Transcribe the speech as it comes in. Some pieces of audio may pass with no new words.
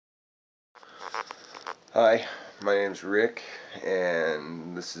Hi, my name's Rick,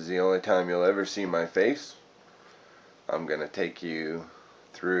 and this is the only time you'll ever see my face. I'm going to take you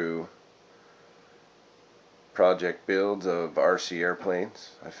through project builds of RC airplanes.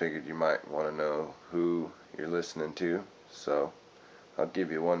 I figured you might want to know who you're listening to, so I'll give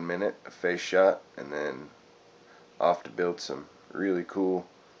you 1 minute, a face shot, and then off to build some really cool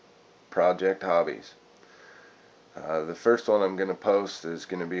project hobbies. The first one I'm going to post is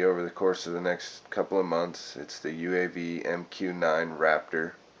going to be over the course of the next couple of months. It's the UAV MQ-9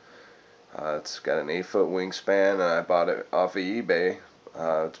 Raptor. It's got an 8-foot wingspan, and I bought it off of eBay.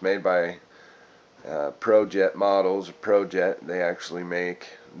 It's made by ProJet Models. ProJet, they actually make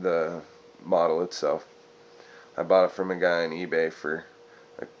the model itself. I bought it from a guy on eBay for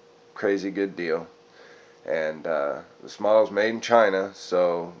a crazy good deal. And this model's made in China,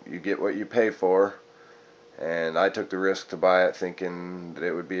 so you get what you pay for. And I took the risk to buy it thinking that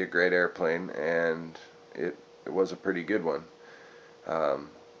it would be a great airplane, and it was a pretty good one.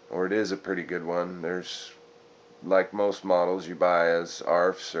 Or it is a pretty good one. There's, like most models you buy as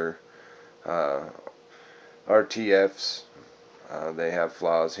ARFs or RTFs, they have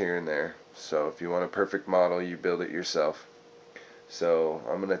flaws here and there. So if you want a perfect model, you build it yourself. So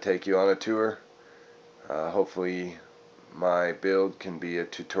I'm going to take you on a tour. Hopefully my build can be a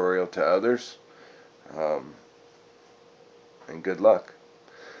tutorial to others. And good luck.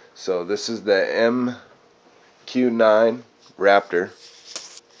 So this is the MQ-9 Raptor,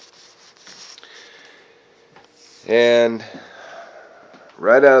 and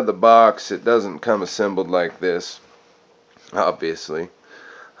right out of the box it doesn't come assembled like this. Obviously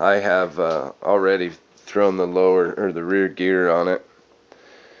I have already thrown the lower or the rear gear on it.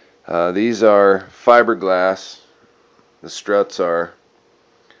 These are fiberglass, the struts are,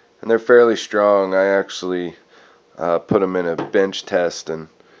 and they're fairly strong. I actually put them in a bench test, and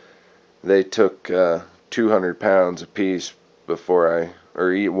they took 200 pounds a piece before I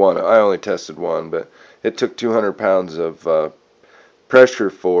only tested one, but it took 200 pounds of pressure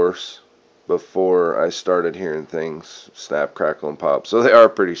force before I started hearing things snap, crackle, and pop. So they are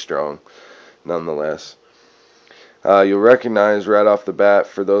pretty strong nonetheless. You'll recognize right off the bat,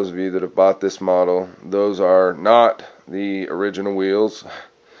 for those of you that have bought this model, those are not the original wheels.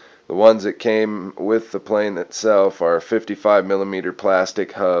 The ones that came with the plane itself are 55mm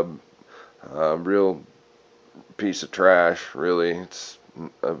plastic hub. Real piece of trash, really. It's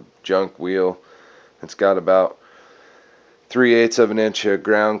a junk wheel. It's got about 3/8 of an inch of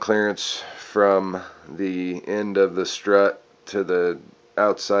ground clearance from the end of the strut to the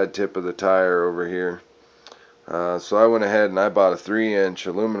outside tip of the tire over here. So I went ahead and I bought a 3-inch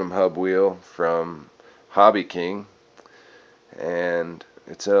aluminum hub wheel from Hobby King, and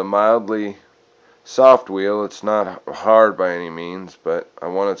it's a mildly soft wheel. It's not hard by any means, but I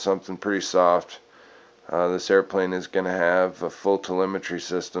wanted something pretty soft. This airplane is going to have a full telemetry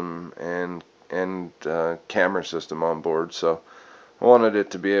system and camera system on board, so I wanted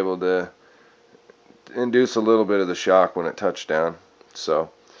it to be able to induce a little bit of the shock when it touched down. So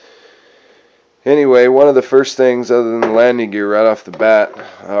anyway, one of the first things other than the landing gear right off the bat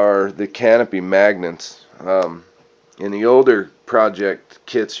are the canopy magnets. In the older project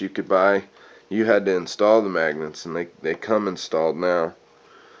kits you could buy, you had to install the magnets, and they come installed now.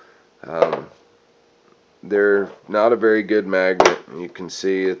 They're not a very good magnet. You can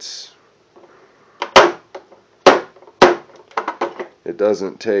see it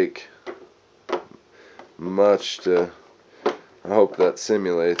doesn't take much to, I hope that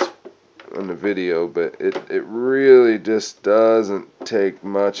simulates on the video, but it really just doesn't take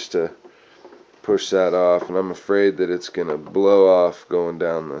much to push that off, and I'm afraid that it's gonna blow off going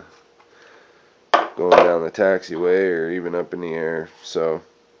down the taxiway or even up in the air. So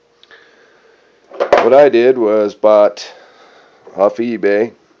what I did was bought off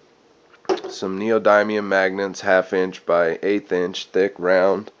eBay some neodymium magnets, 1/2 inch by 1/8 inch thick,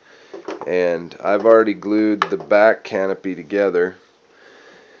 round, and I've already glued the back canopy together,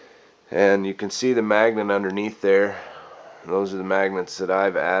 and you can see the magnet underneath there. Those are the magnets that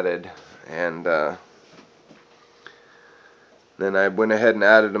I've added, and then I went ahead and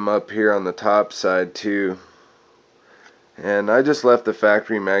added them up here on the top side too, and I just left the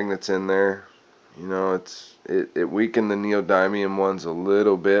factory magnets in there. You know, it weakened the neodymium ones a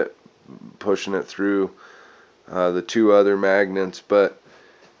little bit, pushing it through the two other magnets, but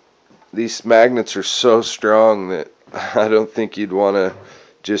these magnets are so strong that I don't think you'd want to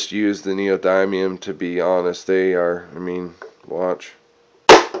just use the neodymium, to be honest. They are, I mean, watch.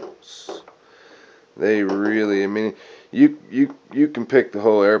 They really, I mean, you can pick the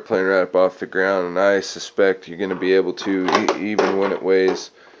whole airplane right up off the ground, and I suspect you're going to be able to, even when it weighs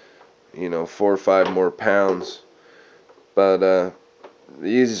you know, 4 or 5 more pounds. But the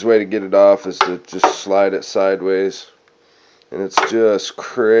easiest way to get it off is to just slide it sideways, and it's just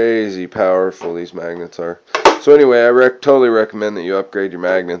crazy powerful, these magnets are. So anyway, I totally recommend that you upgrade your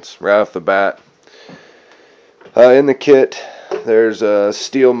magnets right off the bat. In the kit, there's a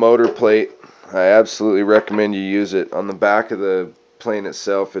steel motor plate. I absolutely recommend you use it. On the back of the plane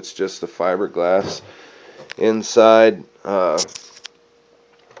itself, it's just the fiberglass. Inside,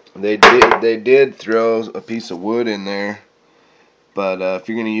 they did throw a piece of wood in there, but if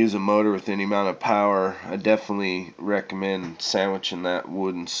you're going to use a motor with any amount of power, I definitely recommend sandwiching that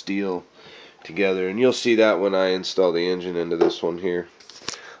wood and steel together, and you'll see that when I install the engine into this one here.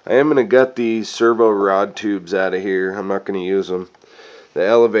 I am going to gut these servo rod tubes out of here. I'm not going to use them. The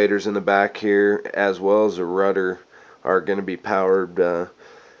elevators in the back here, as well as the rudder, are going to be powered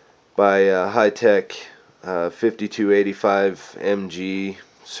by high-tech 5285 MG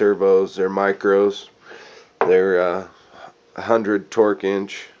servos. They're micros. They're 100 torque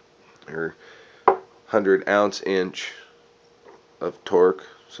inch, or 100 ounce inch of torque.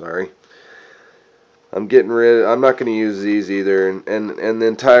 Sorry. I'm not going to use these either, and the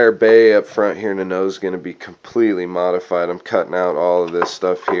entire bay up front here in the nose is going to be completely modified. I'm cutting out all of this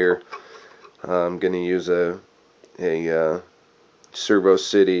stuff here. I'm going to use a Servo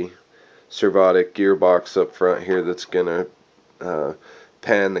City Servotic gearbox up front here that's going to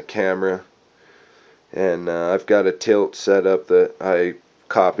pan the camera, and I've got a tilt set up that I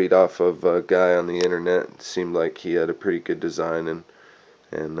copied off of a guy on the internet. It seemed like he had a pretty good design,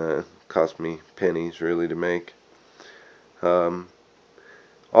 and cost me pennies really to make. All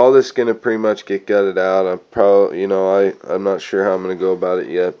this is gonna pretty much get gutted out. I'm not sure how I'm gonna go about it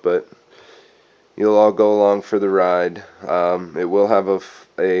yet, but you'll all go along for the ride. It will have a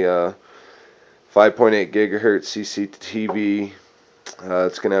 5.8 gigahertz CCTV.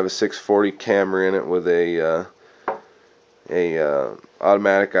 It's gonna have a 640 camera in it with a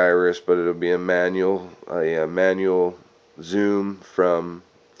automatic iris, but it'll be a manual zoom from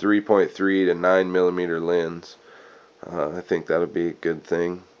 3.3 to 9mm lens. I think that'll be a good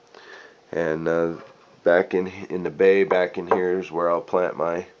thing. And back in the bay, back in here is where I'll plant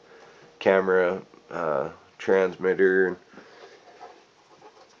my camera transmitter.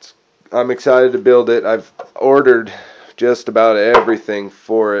 I'm excited to build it. I've ordered just about everything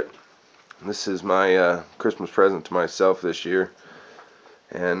for it. This is my Christmas present to myself this year,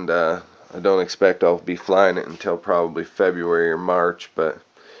 and I don't expect I'll be flying it until probably February or March, but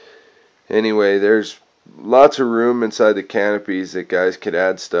anyway, there's lots of room inside the canopies that guys could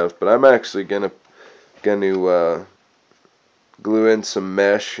add stuff, but I'm actually gonna glue in some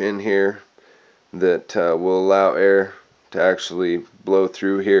mesh in here that will allow air to actually blow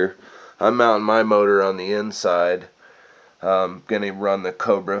through here. I'm mounting my motor on the inside. I'm gonna run the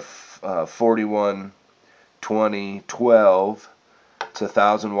Cobra 412012. It's a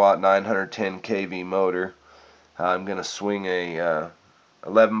 1000 watt 910 kV motor. I'm gonna swing a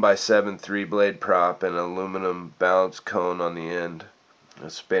 11x7 3-blade prop and an aluminum balance cone on the end,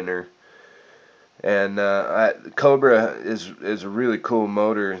 a spinner. And Cobra is a really cool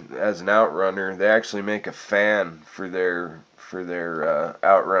motor as an outrunner. They actually make a fan for their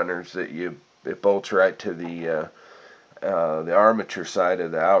outrunners that it bolts right to the armature side of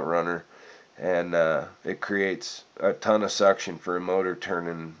the outrunner, and it creates a ton of suction for a motor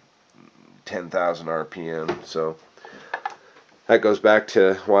turning 10,000 RPM. So that goes back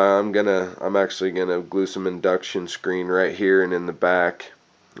to why I'm actually gonna glue some induction screen right here and in the back.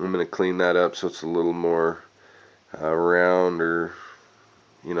 I'm gonna clean that up so it's a little more round, or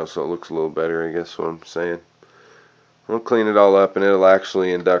so it looks a little better, I guess what I'm saying. I'll clean it all up, and it'll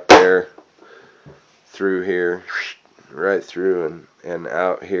actually induct air through here, right through and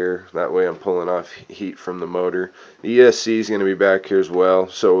out here. That way I'm pulling off heat from the motor. The ESC is going to be back here as well,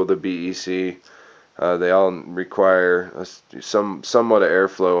 so will the BEC. They all require somewhat of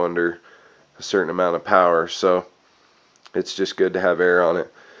airflow under a certain amount of power, so it's just good to have air on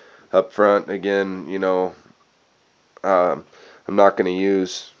it. Up front, again, I'm not going to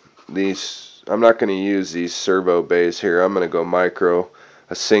use these. I'm not going to use these servo bays here. I'm going to go micro,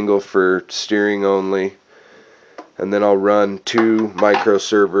 a single for steering only, and then I'll run 2 micro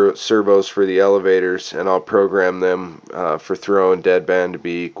servos for the elevators, and I'll program them for throw and deadband to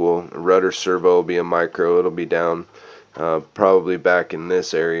be equal. A rudder servo will be a micro. It'll be down probably back in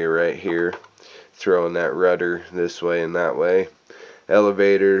this area right here, throwing that rudder this way and that way.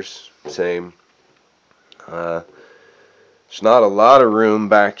 Elevators, same. There's not a lot of room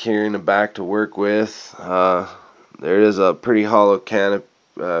back here in the back to work with. There is a pretty hollow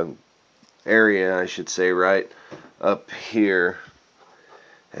area, I should say, right up here,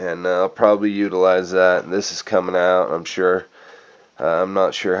 and I'll probably utilize that. This is coming out, I'm sure. I'm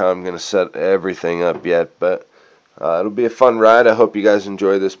not sure how I'm going to set everything up yet, but it'll be a fun ride. I hope you guys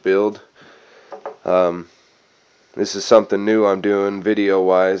enjoy this build. This is something new I'm doing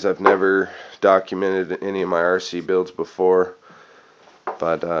video-wise. I've never documented any of my RC builds before,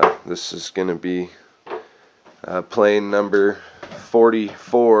 but this is going to be plane number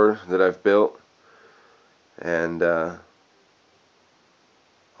 44 that I've built, and I'll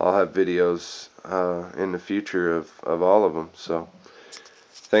have videos in the future of all of them. So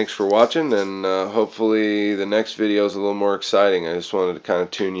thanks for watching, and hopefully the next video is a little more exciting. I just wanted to kind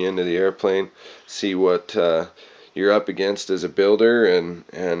of tune you into the airplane, see what you're up against as a builder, and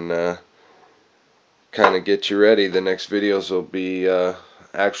kind of get you ready. The next videos will be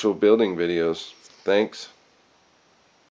actual building videos. Thanks.